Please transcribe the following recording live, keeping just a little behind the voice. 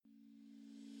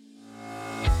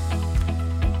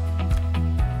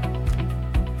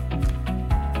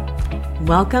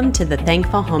Welcome to the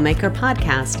Thankful Homemaker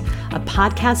Podcast, a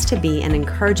podcast to be an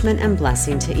encouragement and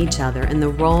blessing to each other in the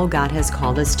role God has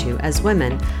called us to as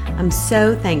women. I'm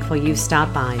so thankful you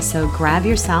stopped by, so grab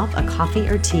yourself a coffee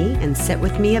or tea and sit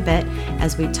with me a bit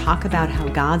as we talk about how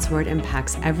God's Word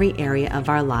impacts every area of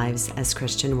our lives as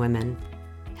Christian women.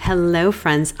 Hello,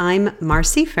 friends. I'm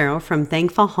Marcy Farrell from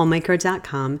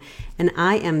ThankfulHomemaker.com, and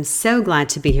I am so glad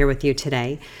to be here with you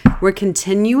today. We're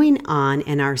continuing on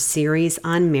in our series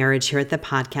on marriage here at the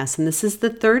podcast, and this is the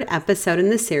third episode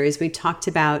in the series. We talked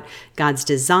about God's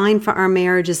design for our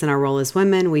marriages and our role as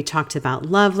women. We talked about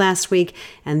love last week,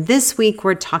 and this week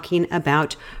we're talking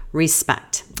about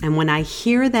respect. And when I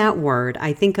hear that word,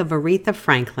 I think of Aretha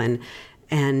Franklin.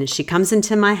 And she comes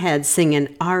into my head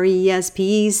singing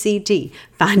R-E-S-P-E-C-T,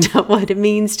 find out what it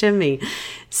means to me.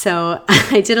 So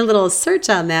I did a little search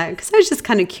on that because I was just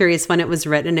kind of curious when it was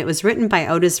written. It was written by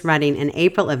Otis Redding in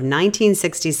April of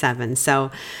 1967.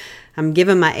 So I'm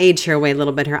giving my age here away a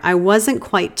little bit here. I wasn't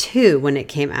quite 2 when it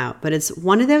came out, but it's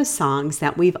one of those songs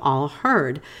that we've all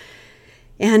heard.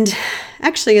 And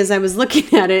actually, as I was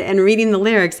looking at it and reading the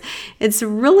lyrics, it's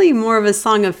really more of a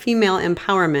song of female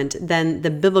empowerment than the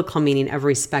biblical meaning of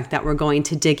respect that we're going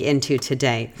to dig into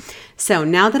today. So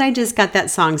now that I just got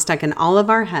that song stuck in all of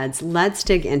our heads, let's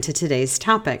dig into today's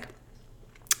topic.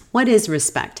 What is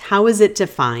respect? How is it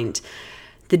defined?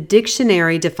 The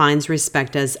dictionary defines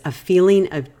respect as a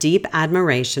feeling of deep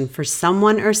admiration for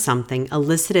someone or something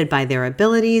elicited by their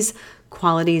abilities,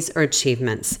 qualities, or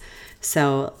achievements.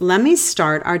 So let me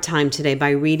start our time today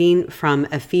by reading from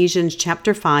Ephesians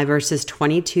chapter 5, verses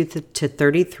 22 to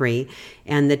 33.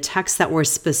 And the text that we're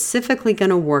specifically going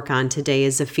to work on today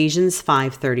is Ephesians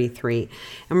 5:33.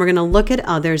 And we're going to look at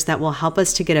others that will help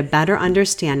us to get a better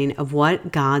understanding of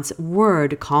what God's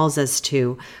word calls us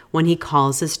to when he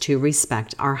calls us to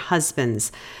respect our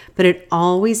husbands. But it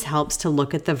always helps to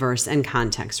look at the verse in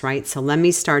context, right? So let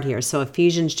me start here. So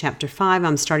Ephesians chapter 5,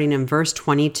 I'm starting in verse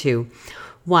 22.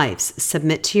 Wives,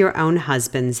 submit to your own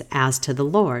husbands as to the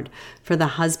Lord. For the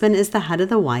husband is the head of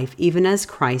the wife, even as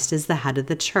Christ is the head of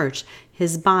the church,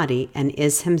 his body, and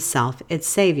is himself its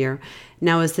Savior.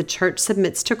 Now as the church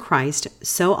submits to Christ,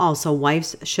 so also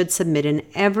wives should submit in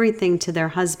everything to their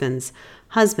husbands.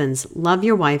 Husbands, love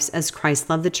your wives as Christ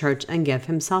loved the church and gave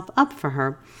himself up for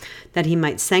her, that he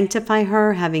might sanctify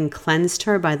her, having cleansed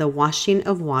her by the washing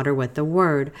of water with the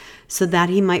word, so that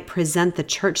he might present the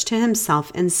church to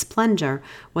himself in splendor,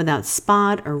 without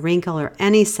spot or wrinkle or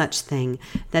any such thing,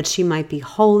 that she might be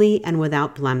holy and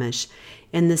without blemish.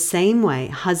 In the same way,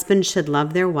 husbands should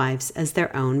love their wives as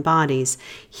their own bodies.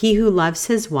 He who loves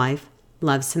his wife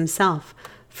loves himself.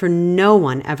 For no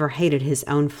one ever hated his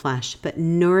own flesh, but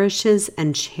nourishes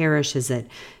and cherishes it,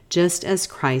 just as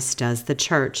Christ does the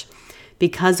church.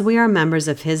 Because we are members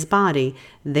of his body,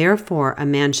 therefore a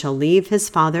man shall leave his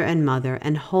father and mother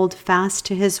and hold fast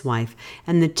to his wife,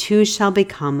 and the two shall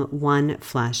become one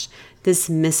flesh. This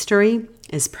mystery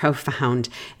is profound,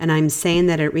 and I'm saying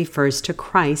that it refers to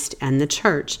Christ and the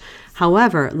church.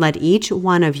 However, let each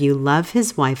one of you love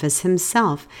his wife as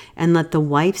himself, and let the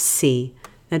wife see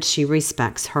that she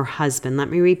respects her husband. Let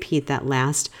me repeat that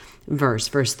last verse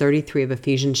 33 of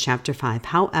Ephesians chapter 5.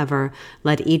 However,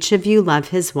 let each of you love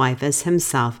his wife as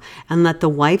himself, and let the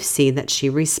wife see that she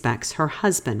respects her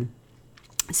husband.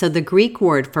 So the Greek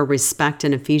word for respect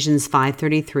in Ephesians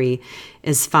 5:33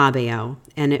 is phobeo,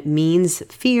 and it means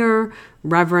fear,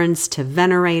 reverence, to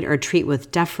venerate or treat with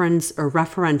deference or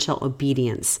reverential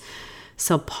obedience.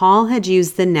 So Paul had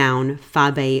used the noun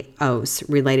phabeos,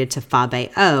 related to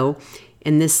phobeo,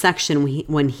 in this section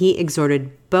when he exhorted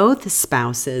both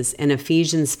spouses in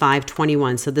Ephesians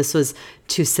 5:21. So this was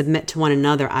to submit to one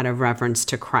another out of reverence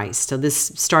to Christ. So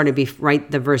this started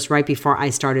the verse right before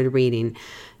I started reading,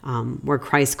 where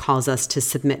Christ calls us to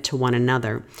submit to one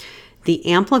another. The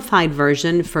Amplified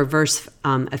Version for verse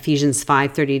Ephesians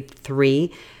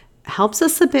 5:33 helps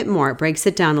us a bit more. It breaks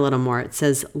it down a little more. It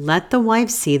says, let the wife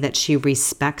see that she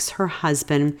respects her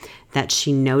husband, that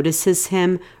she notices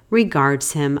him,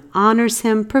 regards him, honors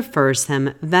him, prefers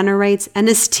him, venerates and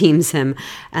esteems him,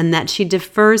 and that she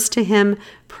defers to him,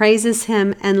 praises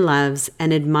him, and loves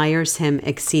and admires him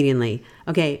exceedingly.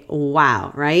 Okay,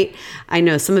 wow, right? I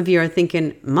know some of you are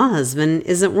thinking, my husband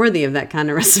isn't worthy of that kind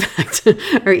of respect.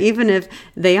 Or even if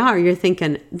they are, you're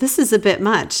thinking, this is a bit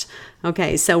much.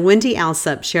 Okay, so Wendy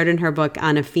Alsup shared in her book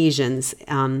on Ephesians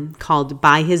called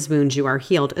By His Wounds You Are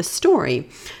Healed, a story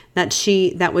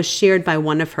that was shared by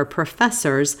one of her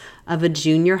professors of a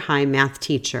junior high math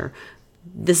teacher.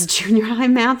 This junior high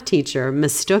math teacher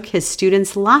mistook his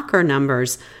students' locker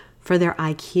numbers for their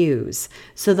IQs.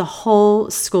 So the whole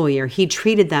school year, he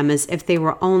treated them as if they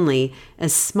were only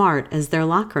as smart as their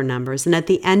locker numbers. And at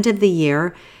the end of the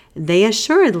year, they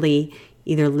assuredly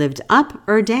either lived up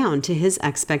or down to his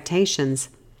expectations.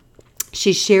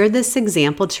 She shared this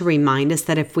example to remind us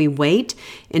that if we wait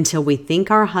until we think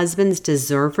our husbands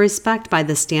deserve respect by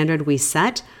the standard we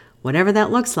set, whatever that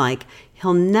looks like,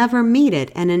 he'll never meet it,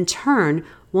 and in turn,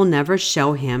 we'll never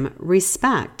show him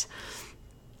respect.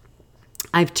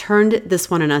 I've turned this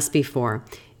one on us before.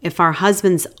 If our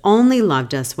husbands only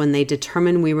loved us when they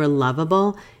determined we were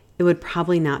lovable, it would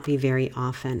probably not be very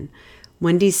often.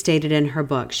 Wendy stated in her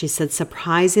book, she said,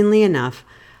 surprisingly enough,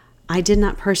 I did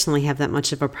not personally have that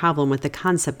much of a problem with the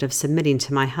concept of submitting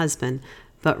to my husband,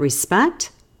 but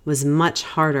respect was much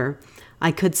harder.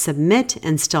 I could submit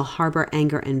and still harbor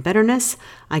anger and bitterness.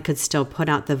 I could still put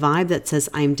out the vibe that says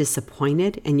I'm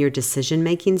disappointed in your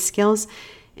decision-making skills.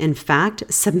 In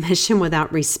fact, submission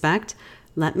without respect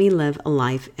let me live a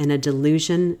life in a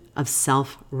delusion of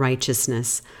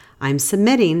self-righteousness. I'm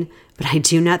submitting, but I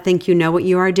do not think you know what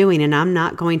you are doing, and I'm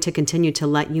not going to continue to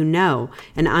let you know,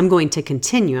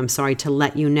 to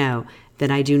let you know that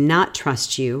I do not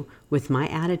trust you with my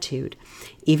attitude.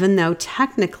 Even though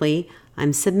technically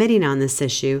I'm submitting on this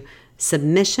issue,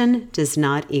 submission does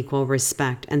not equal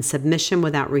respect, and submission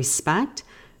without respect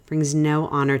brings no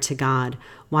honor to God.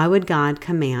 Why would God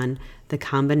command the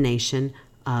combination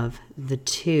of the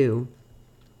two?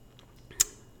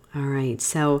 All right,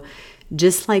 so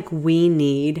just like we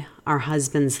need our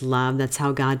husband's love, that's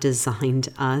how God designed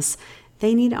us,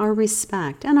 they need our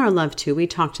respect and our love too. We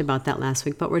talked about that last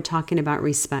week, but we're talking about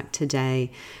respect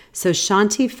today. So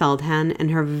Shaunti Feldhahn, in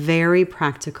her very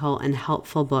practical and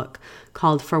helpful book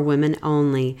called For Women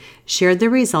Only, shared the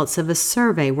results of a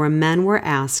survey where men were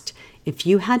asked, if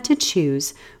you had to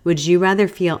choose, would you rather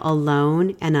feel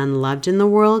alone and unloved in the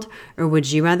world, or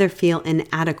would you rather feel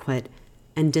inadequate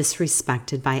and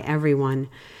disrespected by everyone?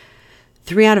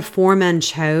 3 out of 4 men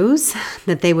chose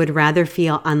that they would rather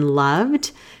feel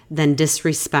unloved than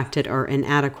disrespected or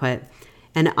inadequate.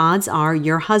 And odds are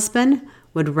your husband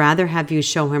would rather have you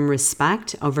show him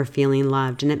respect over feeling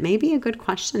loved. And it may be a good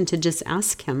question to just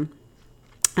ask him.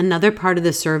 Another part of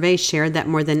the survey shared that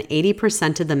more than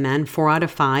 80% of the men, 4 out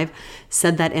of 5,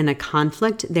 said that in a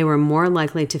conflict, they were more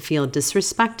likely to feel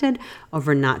disrespected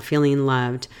over not feeling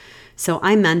loved. So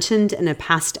I mentioned in a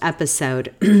past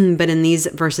episode, but in these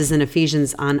verses in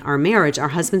Ephesians on our marriage, our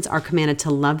husbands are commanded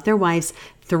to love their wives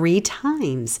 3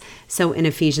 times. So in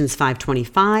Ephesians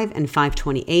 5:25 and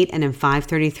 5:28 and in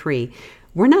 5:33,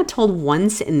 we're not told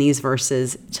once in these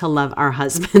verses to love our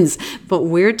husbands, but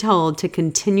we're told to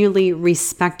continually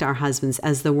respect our husbands,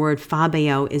 as the word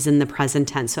phobeo is in the present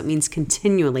tense. So it means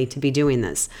continually to be doing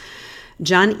this.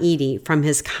 John Eadie, from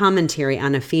his commentary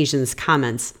on Ephesians,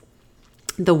 comments,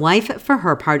 the wife, for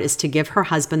her part, is to give her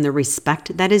husband the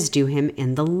respect that is due him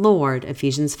in the Lord,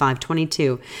 Ephesians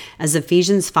 5:22. As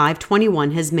Ephesians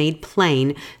 5:21 has made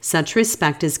plain, such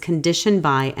respect is conditioned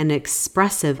by and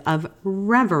expressive of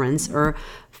reverence, or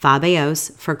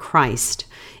phabeos, for Christ.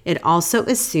 It also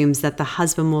assumes that the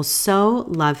husband will so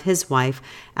love his wife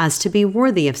as to be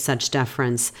worthy of such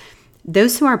deference.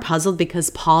 Those who are puzzled because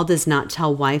Paul does not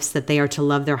tell wives that they are to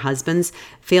love their husbands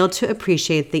fail to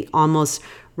appreciate the almost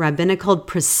rabbinical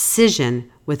precision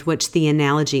with which the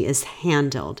analogy is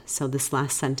handled. So this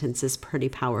last sentence is pretty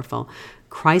powerful.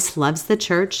 Christ loves the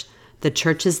church. The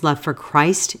church's love for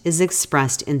Christ is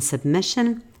expressed in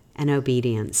submission and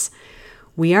obedience.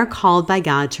 We are called by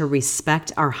God to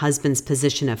respect our husband's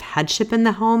position of headship in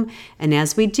the home, and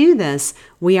as we do this,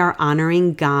 we are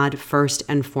honoring God first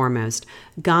and foremost.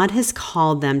 God has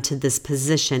called them to this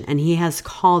position, and He has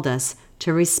called us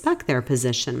to respect their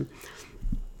position.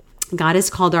 God has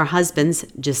called our husbands,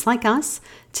 just like us,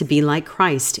 to be like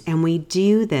Christ, and we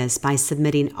do this by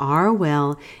submitting our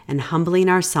will and humbling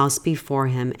ourselves before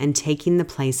Him and taking the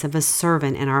place of a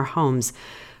servant in our homes.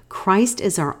 Christ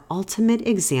is our ultimate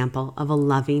example of a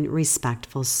loving,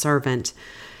 respectful servant.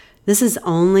 This is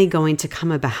only going to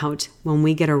come about when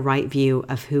we get a right view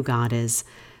of who God is.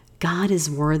 God is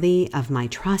worthy of my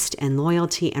trust and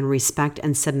loyalty and respect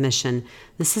and submission.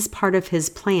 This is part of His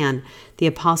plan. The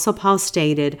Apostle Paul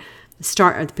started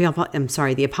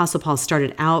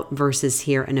out verses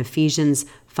here in Ephesians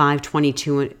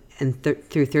 5:22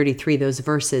 through 33, those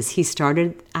verses. He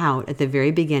started out at the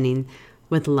very beginning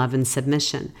with love and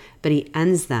submission, but he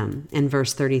ends them in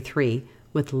verse 33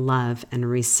 with love and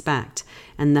respect.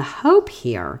 And the hope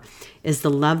here is the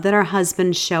love that our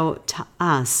husbands show to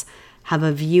us have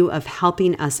a view of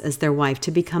helping us as their wife to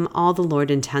become all the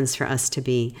Lord intends for us to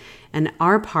be. And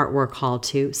our part we're called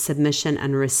to, submission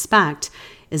and respect,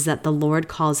 is that the Lord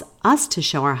calls us to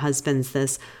show our husbands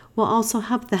this will also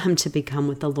help them to become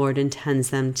what the Lord intends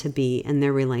them to be in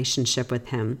their relationship with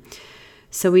Him.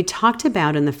 So we talked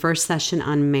about in the first session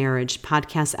on marriage,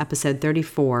 podcast episode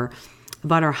 34,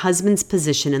 about our husband's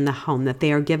position in the home, that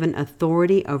they are given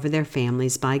authority over their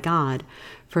families by God.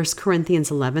 1 Corinthians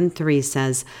 11:3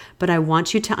 says, "But I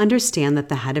want you to understand that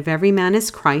the head of every man is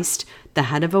Christ, the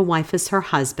head of a wife is her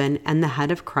husband, and the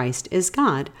head of Christ is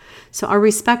God." So our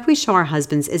respect we show our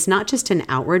husbands is not just an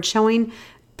outward showing,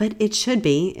 but it should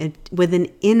be with an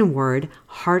inward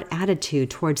heart attitude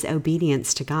towards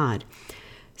obedience to God.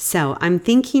 So I'm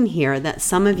thinking here that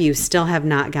some of you still have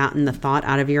not gotten the thought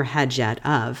out of your head yet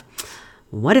of,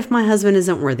 what if my husband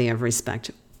isn't worthy of respect?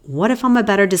 What if I'm a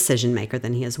better decision maker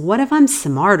than he is? What if I'm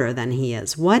smarter than he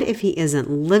is? What if he isn't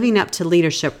living up to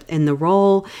leadership in the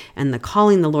role and the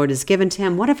calling the Lord has given to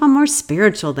him? What if I'm more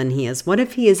spiritual than he is? What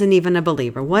if he isn't even a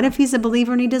believer? What if he's a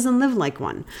believer and he doesn't live like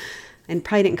one? And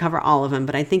probably didn't cover all of them,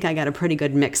 but I think I got a pretty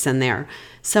good mix in there.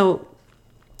 So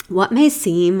what may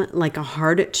seem like a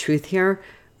hard truth here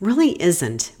really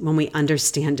isn't when we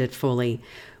understand it fully.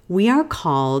 We are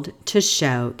called to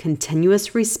show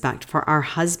continuous respect for our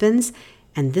husbands,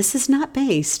 and this is not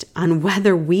based on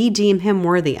whether we deem him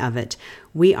worthy of it.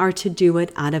 We are to do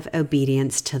it out of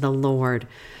obedience to the Lord.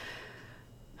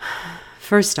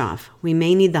 First off, we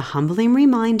may need the humbling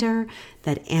reminder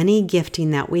that any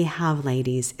gifting that we have,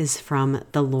 ladies, is from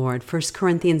the Lord. 1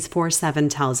 Corinthians 4:7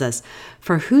 tells us,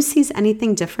 "For who sees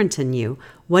anything different in you?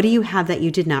 What do you have that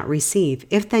you did not receive?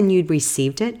 If then you'd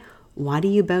received it, why do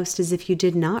you boast as if you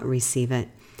did not receive it?"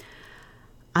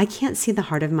 I can't see the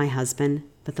heart of my husband,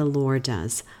 but the Lord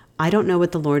does. I don't know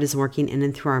what the Lord is working in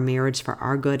and through our marriage for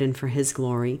our good and for His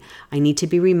glory. I need to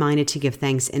be reminded to give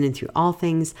thanks in and through all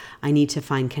things. I need to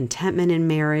find contentment in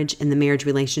marriage, in the marriage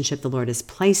relationship the Lord has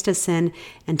placed us in,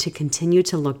 and to continue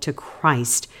to look to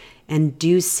Christ and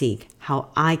do seek how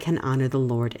I can honor the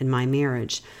Lord in my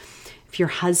marriage. If your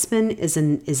husband is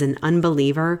an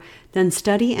unbeliever, then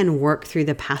study and work through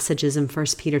the passages in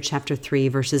 1 Peter chapter 3,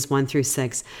 verses 1 through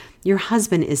 6. Your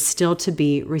husband is still to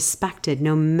be respected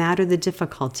no matter the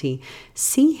difficulty.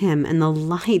 See him in the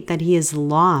light that he is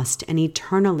lost and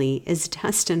eternally is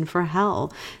destined for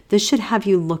hell. This should have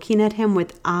you looking at him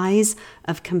with eyes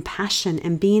of compassion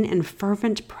and being in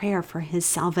fervent prayer for his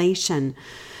salvation.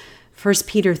 1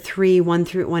 Peter 3,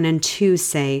 1 and 2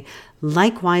 say,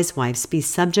 "Likewise, wives, be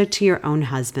subject to your own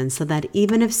husbands, so that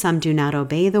even if some do not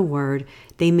obey the word,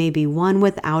 they may be won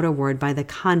without a word by the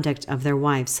conduct of their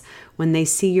wives, when they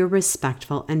see your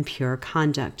respectful and pure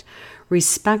conduct."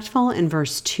 Respectful in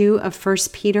verse 2 of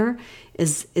 1 Peter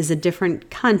is a different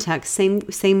context.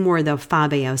 Same word though,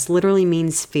 phabios, literally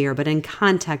means fear, but in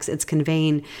context it's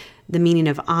conveying the meaning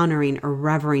of honoring or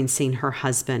reverencing her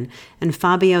husband. And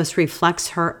phabios reflects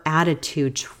her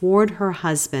attitude toward her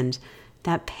husband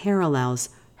that parallels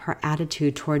her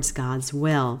attitude towards God's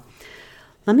will.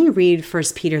 Let me read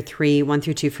 1 Peter 3, 1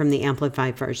 through 2 from the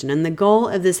Amplified Version. And the goal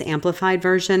of this Amplified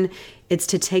Version is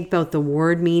to take both the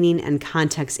word meaning and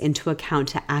context into account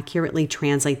to accurately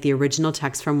translate the original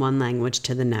text from one language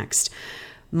to the next.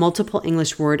 Multiple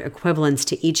English word equivalents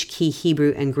to each key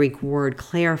Hebrew and Greek word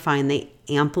clarify, and they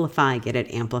amplify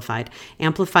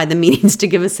the meanings to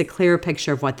give us a clearer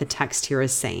picture of what the text here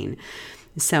is saying.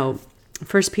 So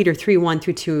 1 Peter 3, 1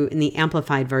 through 2 in the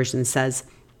Amplified Version says,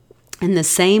 "In the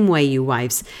same way, you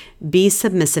wives, be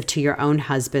submissive to your own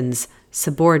husbands,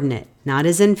 subordinate, not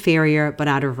as inferior, but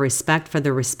out of respect for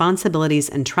the responsibilities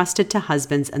entrusted to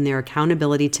husbands and their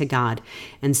accountability to God,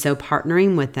 and so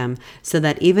partnering with them, so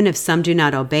that even if some do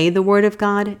not obey the word of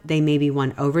God, they may be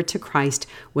won over to Christ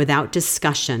without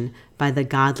discussion by the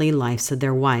godly lives of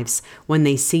their wives, when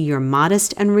they see your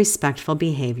modest and respectful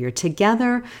behavior,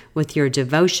 together with your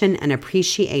devotion and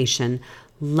appreciation.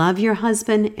 Love your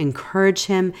husband, encourage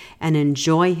him, and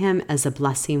enjoy him as a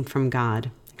blessing from God."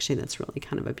 Actually, that's really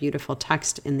kind of a beautiful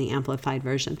text in the Amplified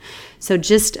Version. So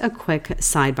just a quick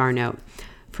sidebar note.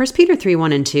 1 Peter 3,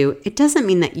 1 and 2, it doesn't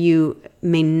mean that you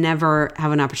may never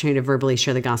have an opportunity to verbally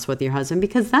share the gospel with your husband,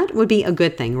 because that would be a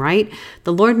good thing, right?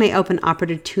 The Lord may open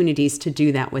opportunities to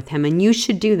do that with him, and you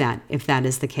should do that if that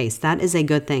is the case. That is a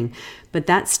good thing. But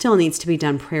that still needs to be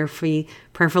done prayerfully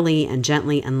and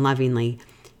gently and lovingly,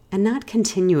 and not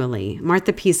continually.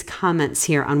 Martha Pease comments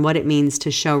here on what it means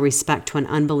to show respect to an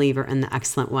unbeliever and the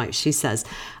excellent wife. She says,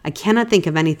 "I cannot think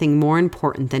of anything more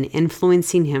important than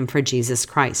influencing him for Jesus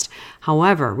Christ.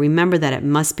 However, remember that it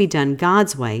must be done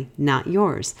God's way, not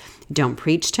yours. Don't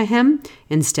preach to him.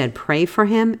 Instead, pray for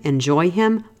him, enjoy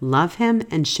him, love him,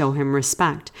 and show him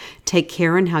respect. Take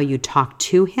care in how you talk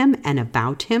to him and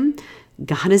about him.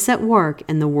 God is at work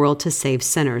in the world to save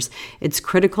sinners. It's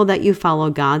critical that you follow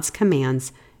God's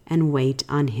commands and wait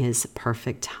on His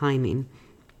perfect timing.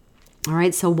 All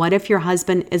right, so what if your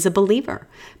husband is a believer,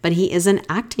 but he isn't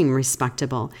acting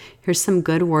respectable? Here's some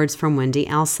good words from Wendy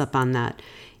Alsop on that.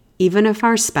 Even if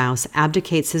our spouse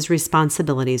abdicates his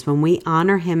responsibilities, when we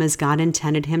honor him as God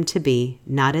intended him to be,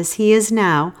 not as he is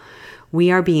now, we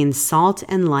are being salt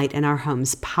and light in our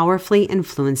homes, powerfully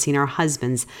influencing our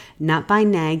husbands, not by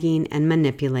nagging and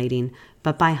manipulating,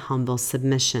 but by humble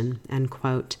submission, end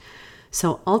quote.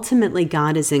 So ultimately,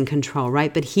 God is in control,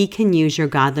 right? But He can use your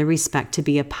godly respect to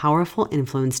be a powerful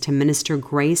influence to minister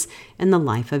grace in the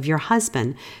life of your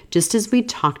husband. Just as we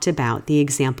talked about the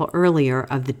example earlier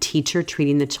of the teacher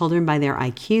treating the children by their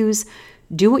IQs,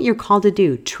 do what you're called to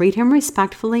do. Treat him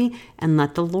respectfully and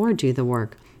let the Lord do the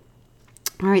work.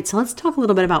 All right, so let's talk a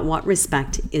little bit about what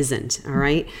respect isn't, all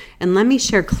right? And let me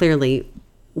share clearly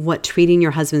what treating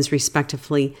your husbands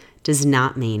respectfully does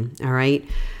not mean, all right?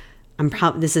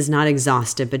 This is not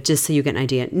exhaustive, but just so you get an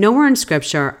idea. Nowhere in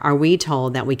Scripture are we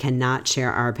told that we cannot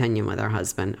share our opinion with our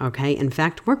husband, okay? In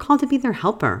fact, we're called to be their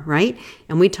helper, right?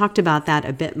 And we talked about that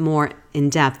a bit more in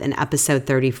depth in episode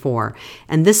 34.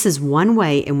 And this is one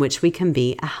way in which we can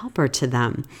be a helper to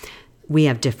them. We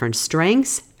have different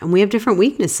strengths and we have different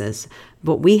weaknesses,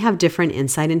 but we have different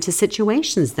insight into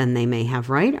situations than they may have,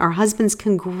 right? Our husbands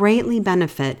can greatly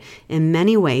benefit in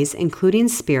many ways, including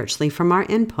spiritually, from our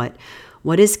input.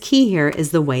 What is key here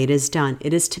is the way it is done.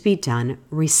 It is to be done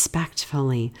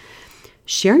respectfully.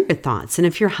 Share your thoughts. And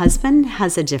if your husband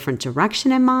has a different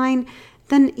direction in mind,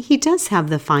 then he does have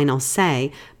the final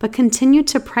say, but continue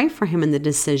to pray for him in the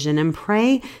decision and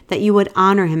pray that you would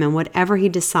honor him in whatever he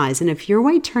decides. And if your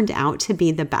way turned out to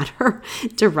be the better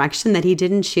direction that he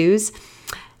didn't choose,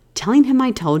 telling him I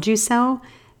told you so,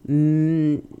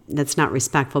 that's not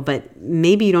respectful, but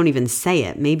maybe you don't even say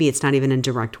it. Maybe it's not even in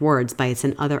direct words, but it's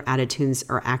in other attitudes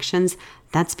or actions.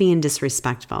 That's being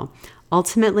disrespectful.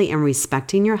 Ultimately, in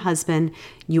respecting your husband,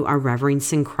 you are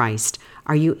reverencing Christ.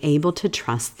 Are you able to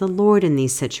trust the Lord in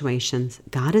these situations?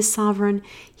 God is sovereign.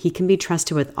 He can be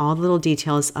trusted with all the little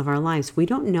details of our lives. We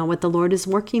don't know what the Lord is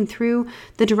working through,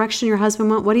 the direction your husband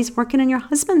went, what He's working in your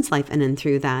husband's life and in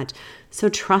through that. So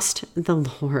trust the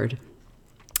Lord.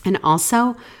 And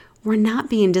also, we're not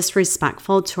being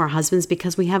disrespectful to our husbands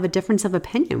because we have a difference of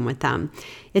opinion with them.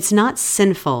 It's not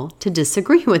sinful to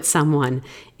disagree with someone.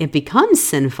 It becomes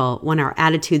sinful when our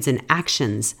attitudes and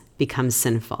actions become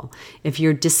sinful. If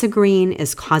your disagreeing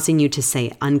is causing you to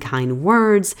say unkind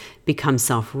words, become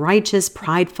self-righteous,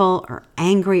 prideful, or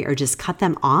angry, or just cut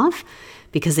them off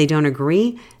because they don't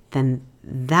agree, then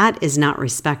that is not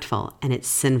respectful and it's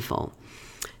sinful.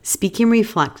 Speaking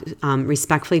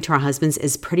respectfully to our husbands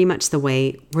is pretty much the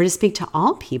way we're to speak to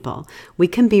all people. We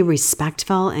can be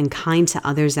respectful and kind to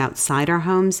others outside our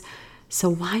homes, so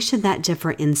why should that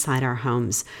differ inside our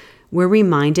homes? We're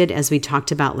reminded, as we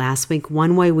talked about last week,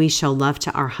 one way we show love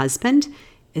to our husband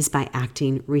is by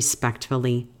acting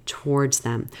respectfully towards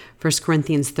them. 1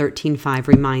 Corinthians 13:5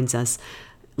 reminds us,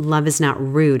 love is not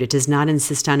rude. It does not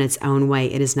insist on its own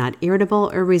way. It is not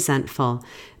irritable or resentful.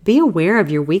 Be aware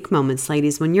of your weak moments,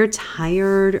 ladies. When you're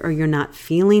tired or you're not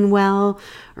feeling well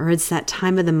or it's that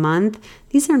time of the month,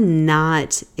 these are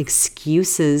not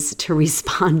excuses to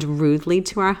respond rudely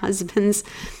to our husbands.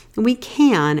 We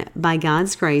can, by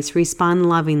God's grace, respond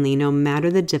lovingly no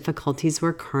matter the difficulties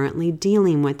we're currently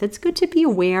dealing with. It's good to be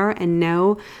aware and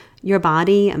know your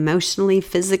body, emotionally,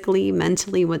 physically,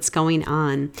 mentally, what's going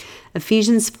on.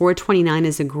 Ephesians 4:29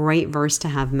 is a great verse to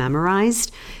have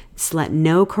memorized. It's let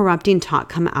no corrupting talk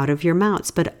come out of your mouths,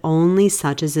 but only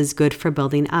such as is good for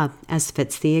building up, as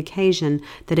fits the occasion,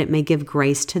 that it may give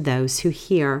grace to those who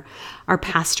hear. Our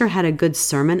pastor had a good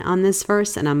sermon on this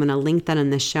verse, and I'm going to link that in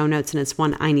the show notes, and it's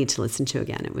one I need to listen to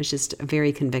again. It was just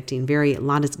very convicting, a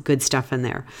lot of good stuff in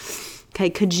there. Okay,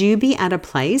 could you be at a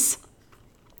place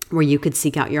where you could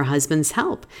seek out your husband's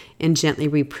help in gently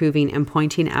reproving and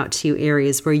pointing out to you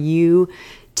areas where you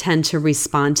tend to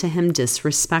respond to him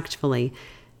disrespectfully?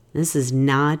 This is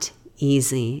not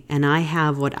easy, and I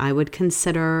have what I would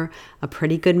consider a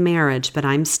pretty good marriage, but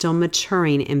I'm still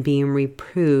maturing and being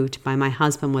reproved by my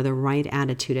husband with a right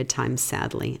attitude at times,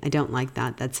 sadly. I don't like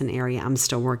that. That's an area I'm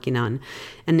still working on.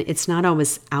 And it's not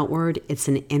always outward, it's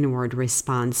an inward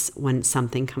response when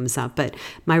something comes up. But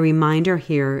my reminder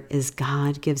here is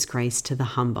God gives grace to the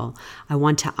humble. I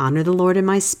want to honor the Lord in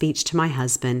my speech to my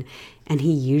husband, and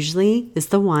he usually is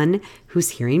the one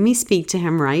who's hearing me speak to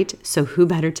him, right? So who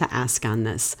better to ask on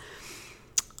this?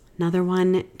 Another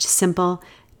one, just simple.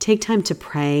 Take time to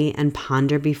pray and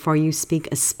ponder before you speak,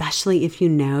 especially if you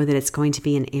know that it's going to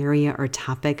be an area or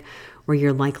topic where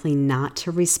you're likely not to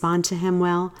respond to him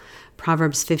well.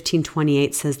 Proverbs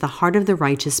 15:28 says, "The heart of the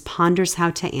righteous ponders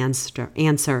how to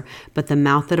answer, but the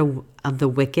mouth of the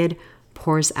wicked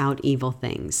pours out evil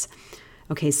things."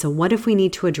 Okay, so what if we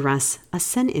need to address a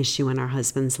sin issue in our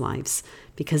husbands' lives?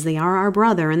 Because they are our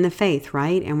brother in the faith,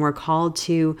 right? And we're called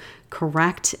to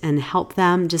correct and help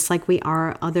them just like we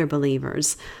are other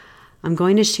believers. I'm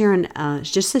going to share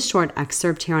just a short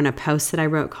excerpt here on a post that I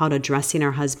wrote called Addressing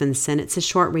Our Husband's Sin. It's a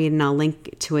short read, and I'll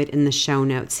link to it in the show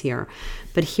notes here.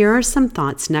 But here are some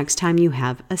thoughts next time you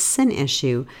have a sin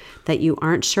issue that you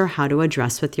aren't sure how to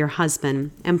address with your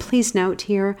husband. And please note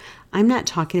here, I'm not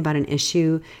talking about an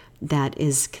issue that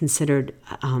is considered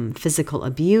physical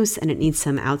abuse and it needs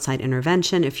some outside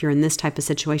intervention. If you're in this type of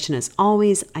situation, as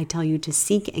always, I tell you to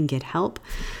seek and get help.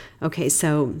 Okay,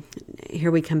 so here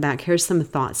we come back. Here's some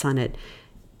thoughts on it.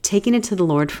 Taking it to the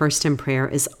Lord first in prayer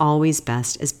is always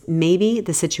best, as maybe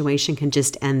the situation can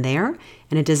just end there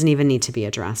and it doesn't even need to be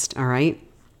addressed, all right?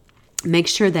 Make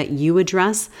sure that you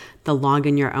address the log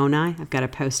in your own eye. I've got a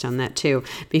post on that too,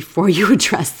 before you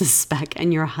address the speck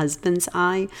in your husband's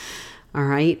eye. All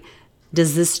right.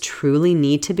 Does this truly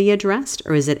need to be addressed,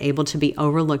 or is it able to be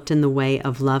overlooked in the way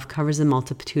of love covers a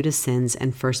multitude of sins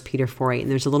and 1 Peter 4:8? And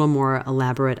there's a little more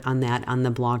elaborate on that on the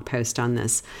blog post on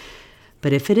this.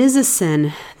 But if it is a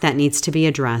sin that needs to be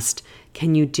addressed,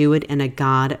 can you do it in a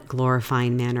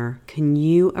God-glorifying manner? Can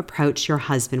you approach your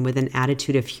husband with an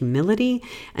attitude of humility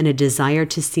and a desire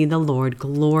to see the Lord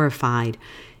glorified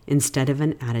instead of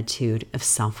an attitude of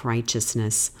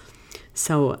self-righteousness?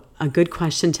 So a good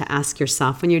question to ask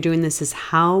yourself when you're doing this is,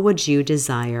 how would you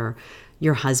desire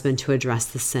your husband to address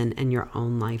the sin in your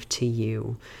own life to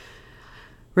you?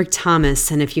 Rick Thomas,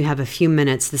 and if you have a few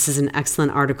minutes, this is an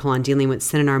excellent article on dealing with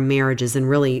sin in our marriages and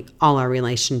really all our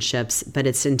relationships, but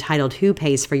it's entitled, "Who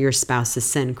Pays for Your Spouse's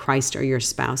Sin, Christ or Your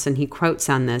Spouse?" And he quotes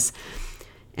on this,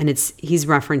 and he's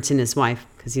referencing his wife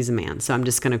because he's a man, so I'm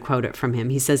just going to quote it from him.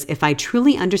 He says, "If I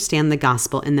truly understand the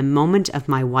gospel in the moment of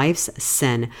my wife's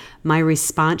sin, my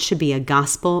response should be a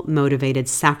gospel-motivated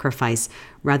sacrifice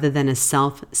rather than a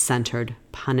self-centered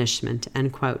punishment,"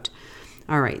 end quote.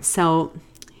 All right, so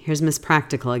here's Miss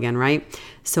Practical again, right?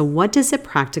 So what does it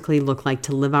practically look like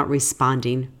to live out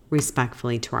responding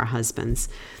respectfully to our husbands?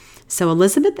 So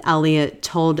Elizabeth Elliot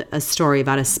told a story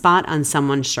about a spot on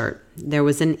someone's shirt. There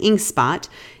was an ink spot,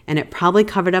 and it probably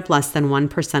covered up less than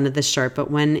 1% of the shirt.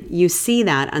 But when you see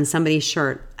that on somebody's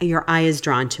shirt, your eye is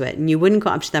drawn to it. And you wouldn't go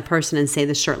up to that person and say,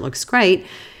 "The shirt looks great."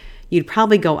 You'd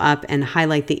probably go up and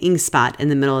highlight the ink spot in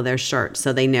the middle of their shirt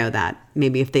so they know that,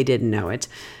 maybe if they didn't know it.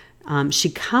 She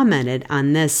commented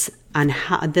on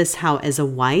how as a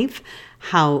wife,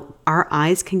 how our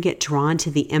eyes can get drawn to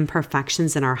the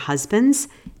imperfections in our husbands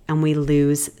and we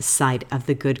lose sight of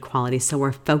the good quality. So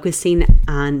we're focusing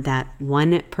on that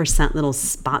 1% little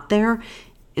spot there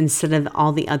instead of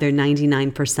all the other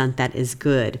 99% that is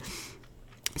good.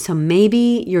 So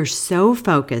maybe you're so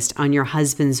focused on your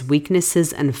husband's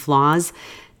weaknesses and flaws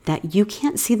that you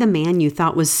can't see the man you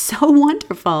thought was so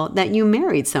wonderful that you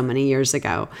married so many years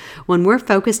ago. When we're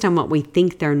focused on what we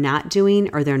think they're not doing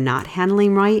or they're not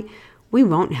handling right, we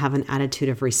won't have an attitude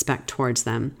of respect towards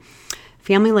them.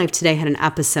 Family Life Today had an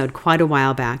episode quite a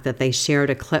while back that they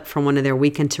shared a clip from one of their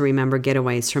Weekend to Remember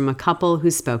getaways from a couple who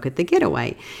spoke at the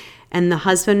getaway. And the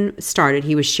husband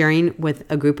he was sharing with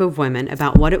a group of women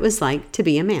about what it was like to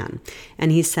be a man.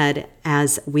 And he said,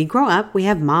 as we grow up, we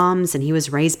have moms, and he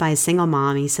was raised by a single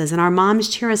mom. He says, and our moms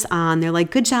cheer us on. They're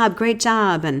like, "Good job, great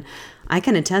job." And I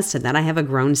can attest to that. I have a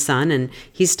grown son, and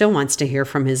he still wants to hear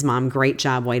from his mom, "Great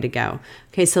job, way to go."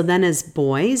 Okay, so then as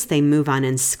boys, they move on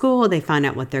in school. They find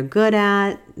out what they're good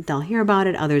at. They'll hear about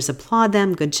it. Others applaud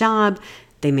them. "Good job."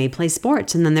 They may play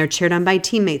sports, and then they're cheered on by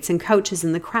teammates and coaches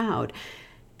in the crowd.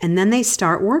 And then they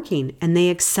start working and they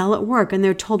excel at work and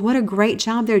they're told what a great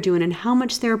job they're doing and how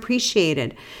much they're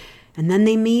appreciated. And then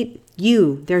they meet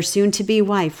you, their soon-to-be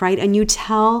wife, right? And you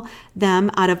tell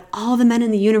them, out of all the men in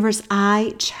the universe,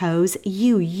 "I chose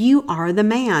you. You are the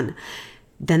man."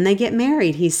 Then they get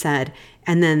married, he said.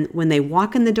 And then when they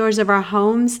walk in the doors of our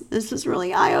homes, this is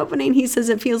really eye-opening. He says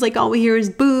it feels like all we hear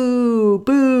is boo,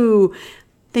 boo.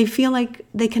 They feel like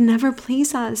they can never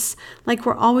please us, like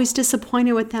we're always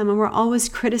disappointed with them and we're always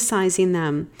criticizing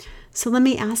them. So let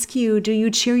me ask you, do you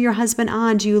cheer your husband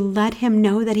on? Do you let him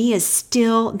know that he is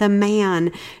still the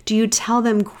man? Do you tell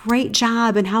them great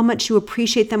job and how much you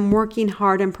appreciate them working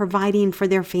hard and providing for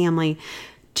their family?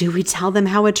 Do we tell them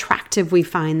how attractive we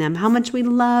find them, how much we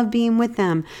love being with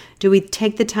them? Do we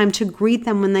take the time to greet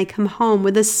them when they come home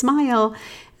with a smile?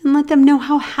 and let them know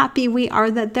how happy we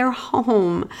are that they're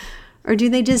home? Or do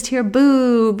they just hear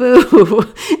boo,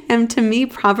 boo? And to me,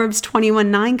 Proverbs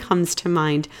 21:9 comes to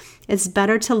mind. It's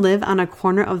better to live on a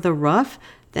corner of the roof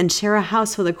than share a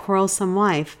house with a quarrelsome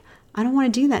wife. I don't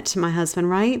want to do that to my husband,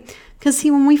 right? Because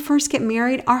see, when we first get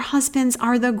married, our husbands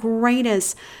are the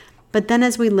greatest. But then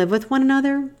as we live with one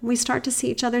another, we start to see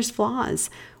each other's flaws.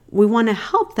 We want to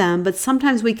help them, but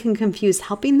sometimes we can confuse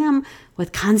helping them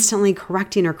with constantly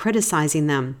correcting or criticizing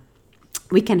them.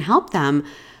 We can help them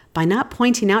by not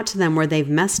pointing out to them where they've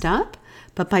messed up,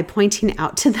 but by pointing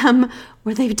out to them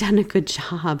where they've done a good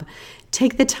job.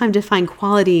 Take the time to find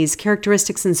qualities,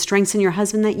 characteristics, and strengths in your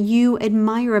husband that you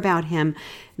admire about him.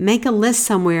 Make a list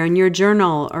somewhere in your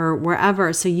journal or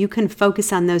wherever so you can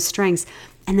focus on those strengths,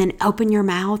 and then open your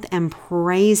mouth and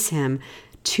praise him.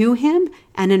 To him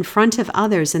and in front of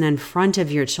others and in front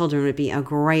of your children would be a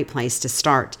great place to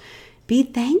start. Be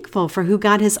thankful for who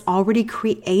God has already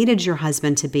created your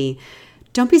husband to be.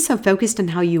 Don't be so focused on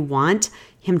how you want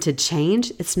him to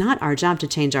change. It's not our job to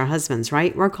change our husbands,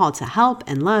 right? We're called to help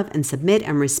and love and submit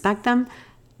and respect them,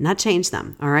 not change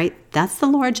them, all right? That's the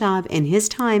Lord's job in his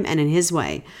time and in his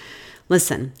way.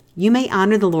 Listen, you may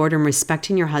honor the Lord in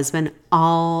respecting your husband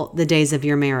all the days of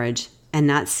your marriage and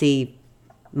not see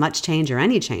much change or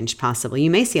any change possibly. You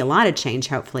may see a lot of change,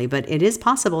 hopefully, but it is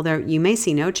possible there you may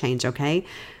see no change, okay?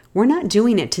 We're not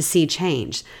doing it to see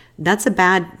change. That's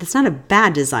not a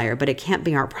bad desire, but it can't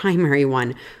be our primary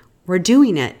one. We're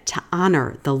doing it to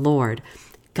honor the Lord.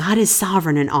 God is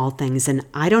sovereign in all things, and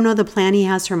I don't know the plan he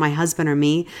has for my husband or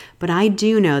me, but I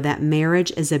do know that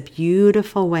marriage is a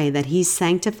beautiful way that he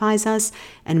sanctifies us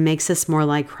and makes us more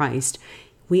like Christ.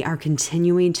 We are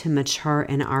continuing to mature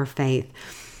in our faith.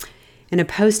 In a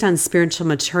post on spiritual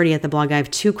maturity at the blog, I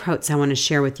have 2 quotes I want to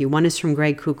share with you. One is from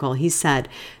Greg Koukl. He said,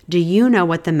 "Do you know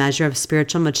what the measure of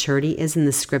spiritual maturity is in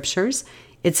the scriptures?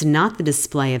 It's not the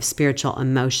display of spiritual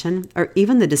emotion or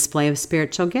even the display of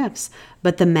spiritual gifts,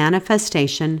 but the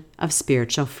manifestation of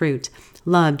spiritual fruit.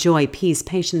 Love, joy, peace,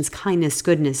 patience, kindness,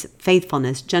 goodness,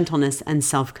 faithfulness, gentleness, and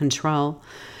self-control."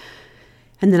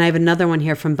 And then I have another one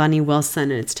here from Bunny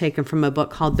Wilson, and it's taken from a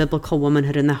book called Biblical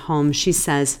Womanhood in the Home. She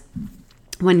says,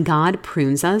 "When God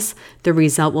prunes us, the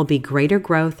result will be greater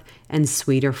growth and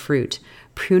sweeter fruit.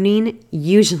 Pruning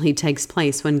usually takes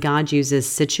place when God uses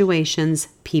situations,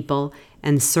 people,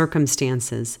 and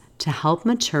circumstances to help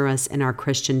mature us in our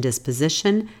Christian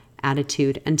disposition,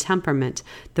 attitude, and temperament.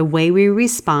 The way we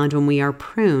respond when we are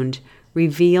pruned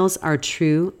reveals our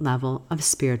true level of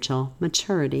spiritual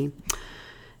maturity."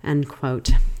 End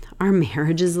quote. Our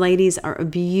marriages, ladies, are a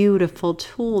beautiful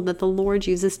tool that the Lord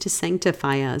uses to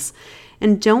sanctify us.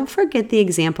 And don't forget the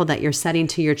example that you're setting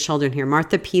to your children here.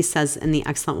 Martha Peace says in The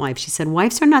Excellent Wife, she said,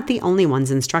 "Wives are not the only ones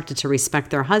instructed to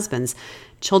respect their husbands.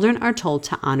 Children are told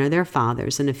to honor their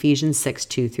fathers," in Ephesians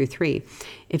 6:2-3.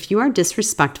 If you are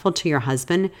disrespectful to your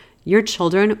husband, your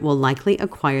children will likely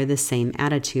acquire the same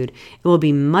attitude. It will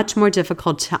be much more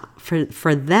difficult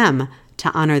for them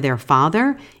to honor their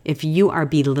father if you are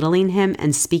belittling him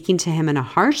and speaking to him in a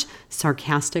harsh,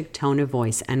 sarcastic tone of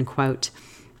voice, end quote.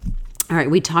 All right,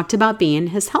 we talked about being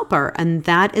his helper, and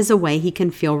that is a way he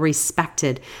can feel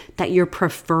respected, that you're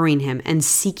preferring him and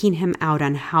seeking him out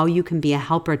on how you can be a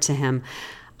helper to him.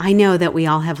 I know that we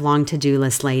all have long to-do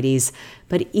lists, ladies,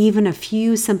 but even a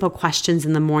few simple questions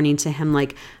in the morning to him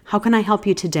like, "How can I help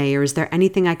you today?" Or "Is there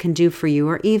anything I can do for you?"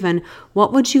 Or even,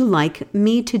 "What would you like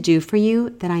me to do for you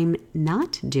that I'm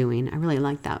not doing?" I really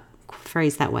like that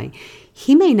phrase that way.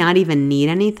 He may not even need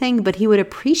anything, but he would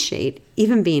appreciate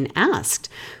even being asked.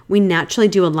 We naturally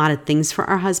do a lot of things for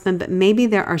our husband, but maybe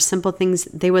there are simple things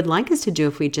they would like us to do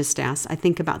if we just ask. I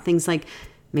think about things like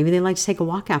maybe they like to take a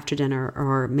walk after dinner,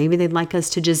 or maybe they'd like us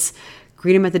to just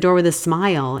greet him at the door with a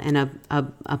smile and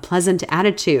a pleasant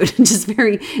attitude. Just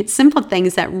very simple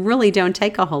things that really don't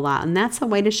take a whole lot, and that's a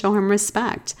way to show him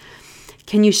respect.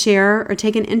 Can you share or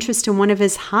take an interest in one of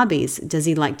his hobbies? Does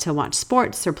he like to watch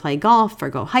sports or play golf or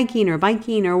go hiking or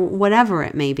biking or whatever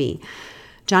it may be?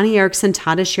 Johnny Erickson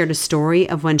Tada shared a story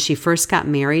of when she first got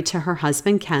married to her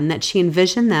husband, Ken, that she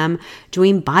envisioned them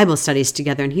doing Bible studies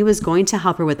together, and he was going to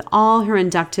help her with all her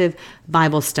inductive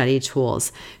Bible study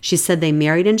tools. She said they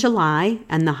married in July,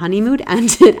 and the honeymoon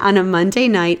ended on a Monday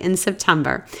night in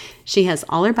September. She has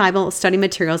all her Bible study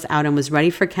materials out and was ready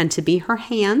for Ken to be her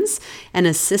hands and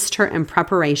assist her in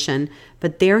preparation.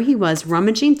 But there he was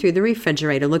rummaging through the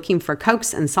refrigerator looking for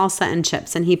Cokes and salsa and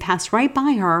chips, and he passed right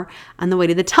by her on the way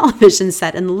to the television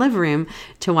set in the living room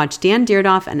to watch Dan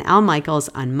Dierdorf and Al Michaels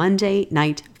on Monday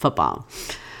Night Football.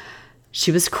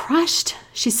 She was crushed.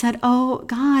 She said, "Oh,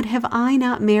 God, have I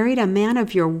not married a man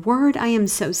of your word? I am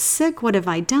so sick. What have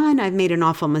I done? I've made an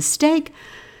awful mistake."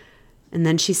 And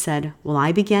then she said, well,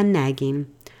 I began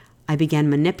nagging. I began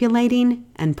manipulating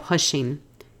and pushing.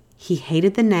 He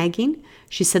hated the nagging.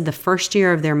 She said the first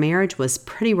year of their marriage was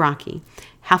pretty rocky.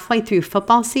 Halfway through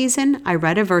football season, I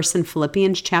read a verse in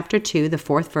Philippians chapter 2, the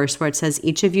 4th verse, where it says,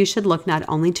 each of you should look not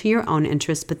only to your own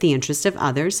interest, but the interest of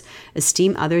others.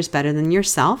 Esteem others better than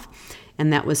yourself.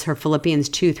 And that was her Philippians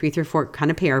 2, 3 through 4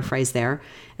 kind of paraphrase there.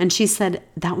 And she said,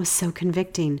 that was so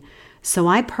convicting. So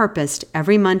I purposed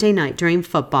every Monday night during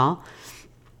football.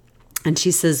 And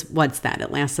she says, what's that? It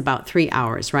lasts about 3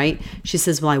 hours, right? She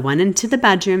says, well, I went into the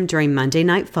bedroom during Monday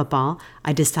night football.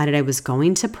 I decided I was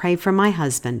going to pray for my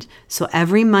husband. So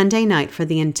every Monday night for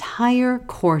the entire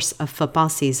course of football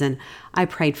season, I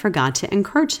prayed for God to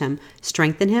encourage him,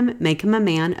 strengthen him, make him a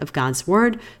man of God's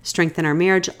word, strengthen our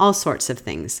marriage, all sorts of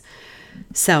things.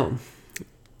 So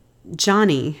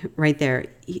Johnny right there,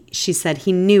 she said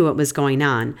he knew what was going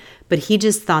on, but he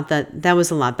just thought that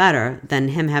was a lot better than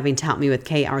him having to help me with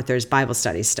Kay Arthur's Bible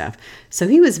study stuff. So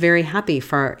he was very happy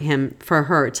for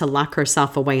her to lock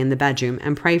herself away in the bedroom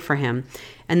and pray for him.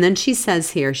 And then she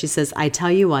says, I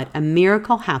tell you what, a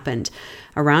miracle happened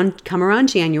around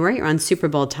January, around Super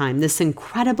Bowl time. This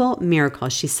incredible miracle.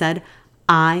 She said,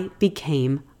 I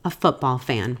became a football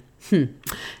fan.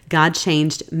 God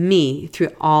changed me through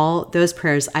all those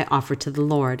prayers I offered to the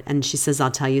Lord. And she says,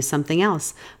 I'll tell you something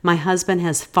else. My husband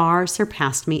has far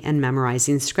surpassed me in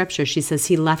memorizing scripture. She says,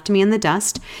 he left me in the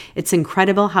dust. It's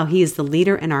incredible how he is the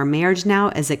leader in our marriage now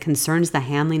as it concerns the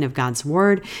handling of God's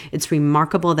word. It's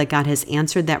remarkable that God has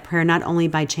answered that prayer not only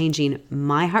by changing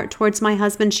my heart towards my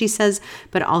husband, she says,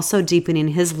 but also deepening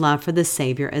his love for the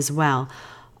Savior as well.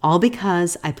 All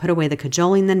because I put away the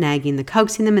cajoling, the nagging, the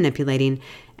coaxing, the manipulating,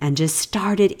 and just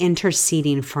started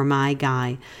interceding for my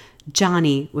guy.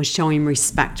 Johnny was showing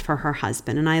respect for her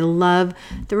husband. And I love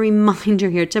the reminder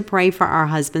here to pray for our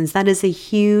husbands. That is a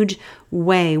huge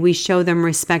way we show them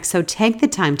respect. So take the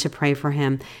time to pray for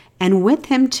him and with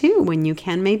him too when you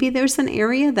can. Maybe there's an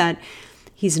area that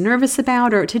he's nervous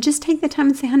about, or to just take the time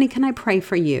and say, honey, can I pray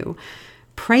for you?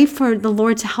 Pray for the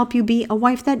Lord to help you be a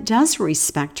wife that does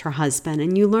respect her husband,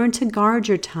 and you learn to guard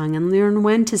your tongue and learn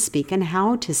when to speak and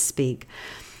how to speak.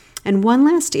 And one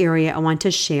last area I want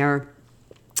to share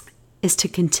is to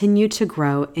continue to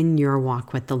grow in your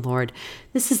walk with the Lord.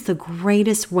 This is the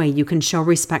greatest way you can show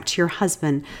respect to your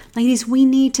husband. Ladies, we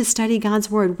need to study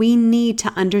God's word. We need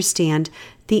to understand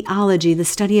theology, the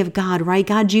study of God, right?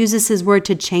 God uses his word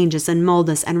to change us and mold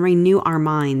us and renew our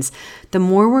minds. The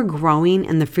more we're growing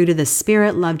in the fruit of the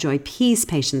Spirit, love, joy, peace,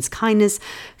 patience, kindness,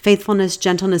 faithfulness,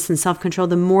 gentleness, and self-control,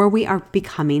 the more we are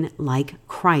becoming like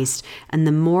Christ. And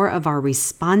the more of our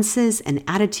responses and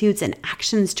attitudes and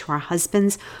actions to our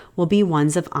husbands will be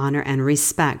ones of honor and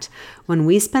respect. When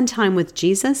we spend time with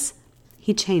Jesus,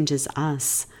 he changes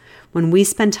us. When we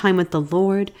spend time with the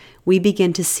Lord, we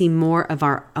begin to see more of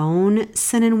our own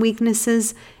sin and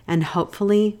weaknesses, and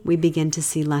hopefully we begin to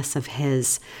see less of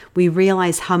his. We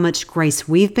realize how much grace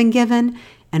we've been given,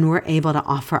 and we're able to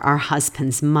offer our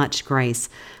husbands much grace.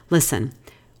 Listen,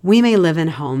 we may live in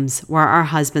homes where our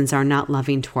husbands are not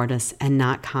loving toward us and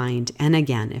not kind. And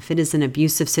again, if it is an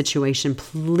abusive situation,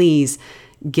 please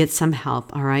get some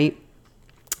help, all right?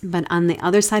 But on the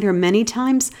other side, or many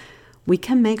times, we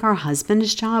can make our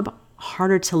husband's job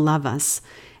harder to love us.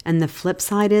 And the flip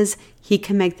side is he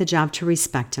can make the job to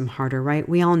respect him harder, right?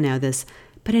 We all know this,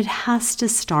 but it has to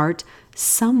start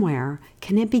somewhere.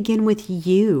 Can it begin with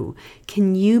you?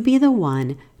 Can you be the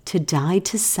one to die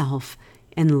to self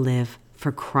and live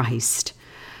for Christ?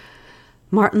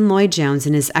 Martin Lloyd-Jones,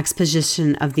 in his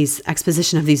exposition of these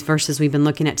verses we've been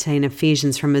looking at today in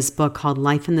Ephesians from his book called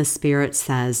Life in the Spirit,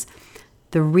 says,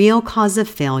 the real cause of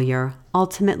failure,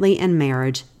 ultimately in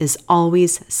marriage, is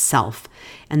always self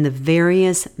and the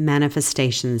various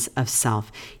manifestations of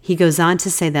self. He goes on to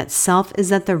say that self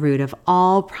is at the root of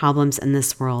all problems in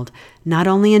this world, not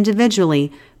only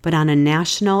individually, but on a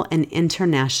national and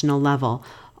international level.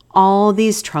 All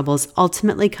these troubles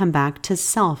ultimately come back to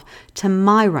self, to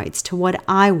my rights, to what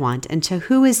I want, and to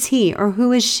who is he or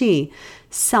who is she.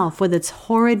 Self, with its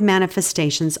horrid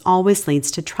manifestations, always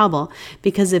leads to trouble,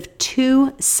 because if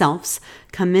two selves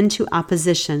come into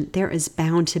opposition, there is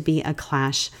bound to be a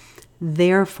clash.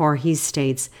 Therefore, he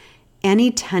states,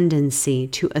 any tendency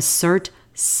to assert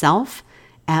self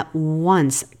at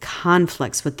once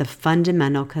conflicts with the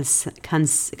fundamental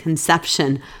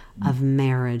conception of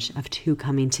marriage, of two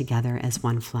coming together as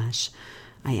one flesh.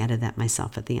 I added that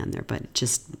myself at the end there, but it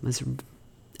just was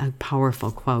a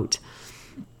powerful quote.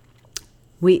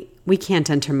 We can't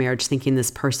enter marriage thinking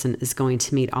this person is going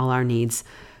to meet all our needs,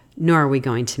 nor are we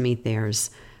going to meet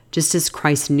theirs. Just as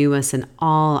Christ knew us in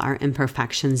all our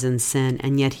imperfections and sin,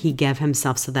 and yet he gave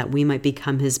himself so that we might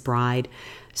become his bride.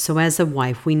 So as a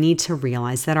wife, we need to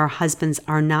realize that our husbands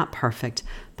are not perfect,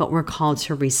 but we're called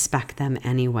to respect them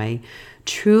anyway.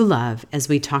 True love, as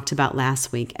we talked about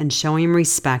last week, and showing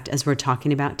respect, as we're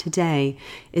talking about today,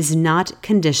 is not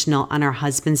conditional on our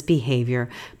husband's behavior,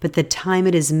 but the time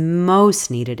it is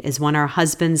most needed is when our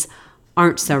husbands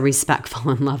aren't so respectful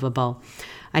and lovable.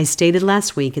 I stated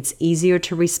last week, it's easier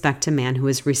to respect a man who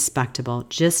is respectable,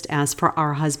 just as for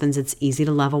our husbands, it's easy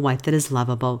to love a wife that is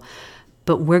lovable.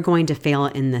 But we're going to fail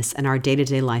in this in our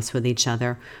day-to-day lives with each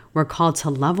other. We're called to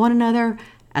love one another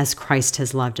as Christ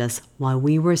has loved us. While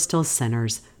we were still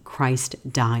sinners, Christ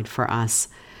died for us.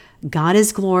 God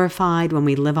is glorified when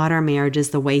we live out our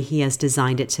marriages the way he has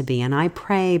designed it to be. And I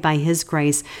pray by his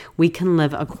grace, we can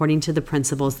live according to the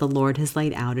principles the Lord has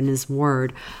laid out in his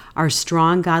word. Our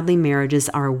strong, godly marriages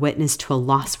are a witness to a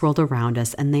lost world around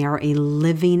us, and they are a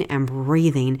living and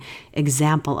breathing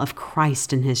example of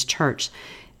Christ and his church.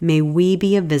 May we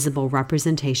be a visible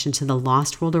representation to the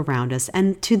lost world around us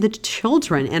and to the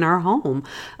children in our home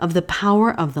of the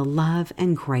power of the love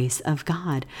and grace of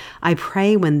God. I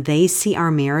pray when they see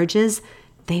our marriages,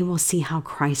 they will see how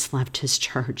Christ loved his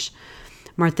church.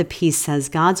 Martha Peace says,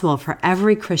 God's will for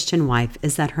every Christian wife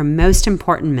is that her most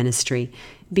important ministry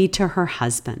be to her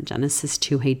husband, Genesis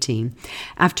 2:18.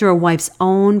 After a wife's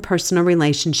own personal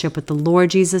relationship with the Lord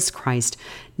Jesus Christ,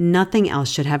 nothing else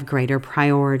should have greater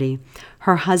priority.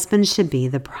 Her husband should be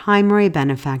the primary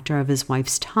benefactor of his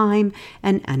wife's time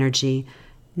and energy,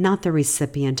 not the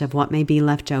recipient of what may be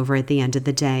left over at the end of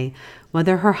the day.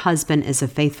 Whether her husband is a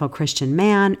faithful Christian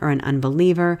man or an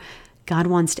unbeliever, God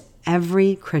wants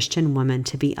every Christian woman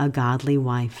to be a godly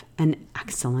wife, an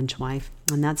excellent wife.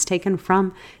 And that's taken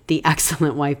from The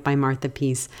Excellent Wife by Martha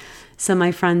Peace. So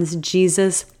my friends,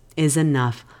 Jesus is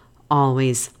enough,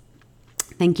 always.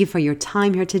 Thank you for your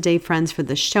time here today, friends, for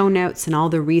the show notes and all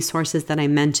the resources that I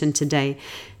mentioned today.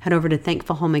 Head over to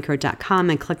thankfulhomemaker.com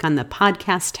and click on the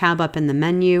podcast tab up in the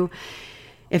menu.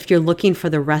 If you're looking for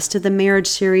the rest of the marriage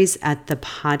series at the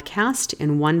podcast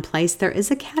in one place, there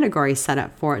is a category set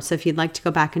up for it. So if you'd like to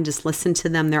go back and just listen to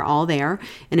them, they're all there.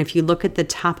 And if you look at the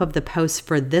top of the post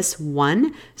for this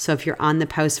one, so if you're on the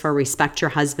post for Respect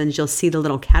Your Husbands, you'll see the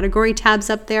little category tabs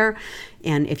up there.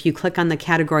 And if you click on the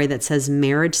category that says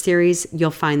marriage series,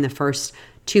 you'll find the first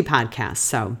 2 podcasts.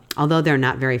 So although they're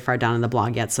not very far down on the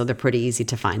blog yet, so they're pretty easy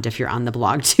to find if you're on the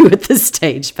blog too at this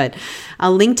stage. But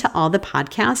I'll link to all the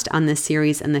podcasts on this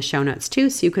series in the show notes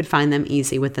too, so you could find them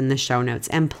easy within the show notes.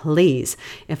 And please,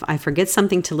 if I forget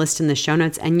something to list in the show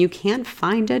notes and you can't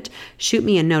find it, shoot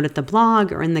me a note at the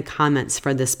blog or in the comments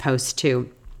for this post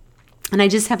too. And I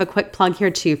just have a quick plug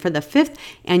here too for the 5th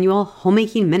annual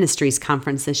Homemaking Ministries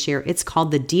Conference this year. It's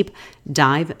called the Deep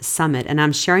Dive Summit, and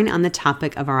I'm sharing on the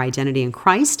topic of our identity in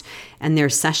Christ. And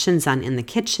there's sessions on in the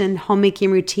kitchen,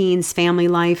 homemaking routines, family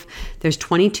life. There's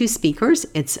 22 speakers.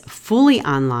 It's fully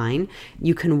online.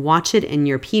 You can watch it in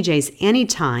your PJs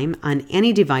anytime on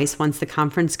any device once the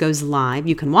conference goes live.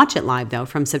 You can watch it live though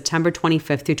from September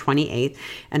 25th through 28th.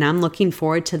 And I'm looking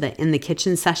forward to the in the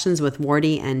kitchen sessions with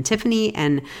Wardy and Tiffany,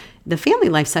 and the family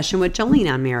life session with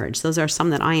Jolene on marriage. Those are some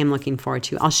that I am looking forward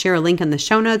to. I'll share a link in the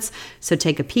show notes, so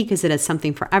take a peek as it is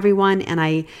something for everyone. And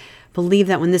I believe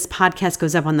that when this podcast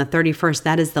goes up on the 31st,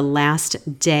 that is the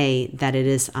last day that it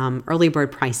is early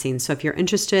bird pricing. So if you're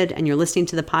interested and you're listening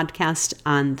to the podcast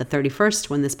on the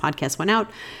 31st, when this podcast went out,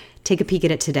 take a peek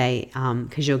at it today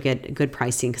because you'll get good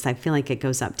pricing, because I feel like it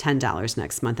goes up $10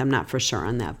 next month. I'm not for sure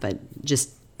on that, but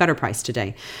just better price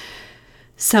today.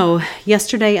 So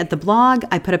yesterday at the blog,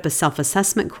 I put up a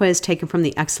self-assessment quiz taken from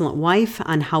The Excellent Wife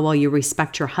on how well you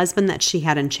respect your husband that she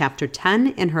had in chapter 10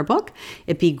 in her book.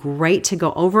 It'd be great to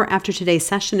go over after today's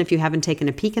session if you haven't taken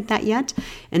a peek at that yet.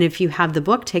 And if you have the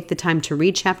book, take the time to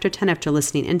read chapter 10 after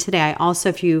listening in today. I also,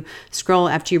 if you scroll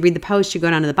after you read the post, you go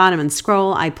down to the bottom and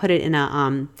scroll. I put it in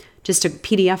a just a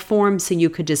PDF form so you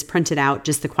could just print it out,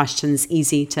 just the questions,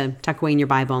 easy to tuck away in your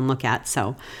Bible and look at.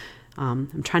 So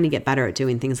I'm trying to get better at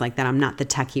doing things like that. I'm not the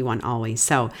techie one always.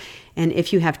 So, and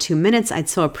if you have 2 minutes, I'd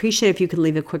so appreciate if you could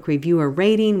leave a quick review or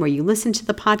rating where you listen to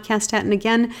the podcast at. And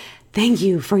again, thank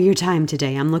you for your time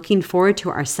today. I'm looking forward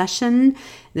to our session.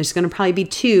 There's going to probably be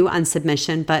 2 on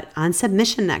submission, but on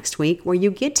submission next week where you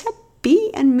get to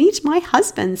be and meet my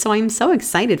husband. So I'm so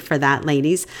excited for that,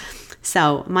 ladies.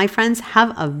 So my friends,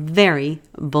 have a very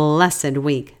blessed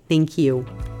week. Thank you.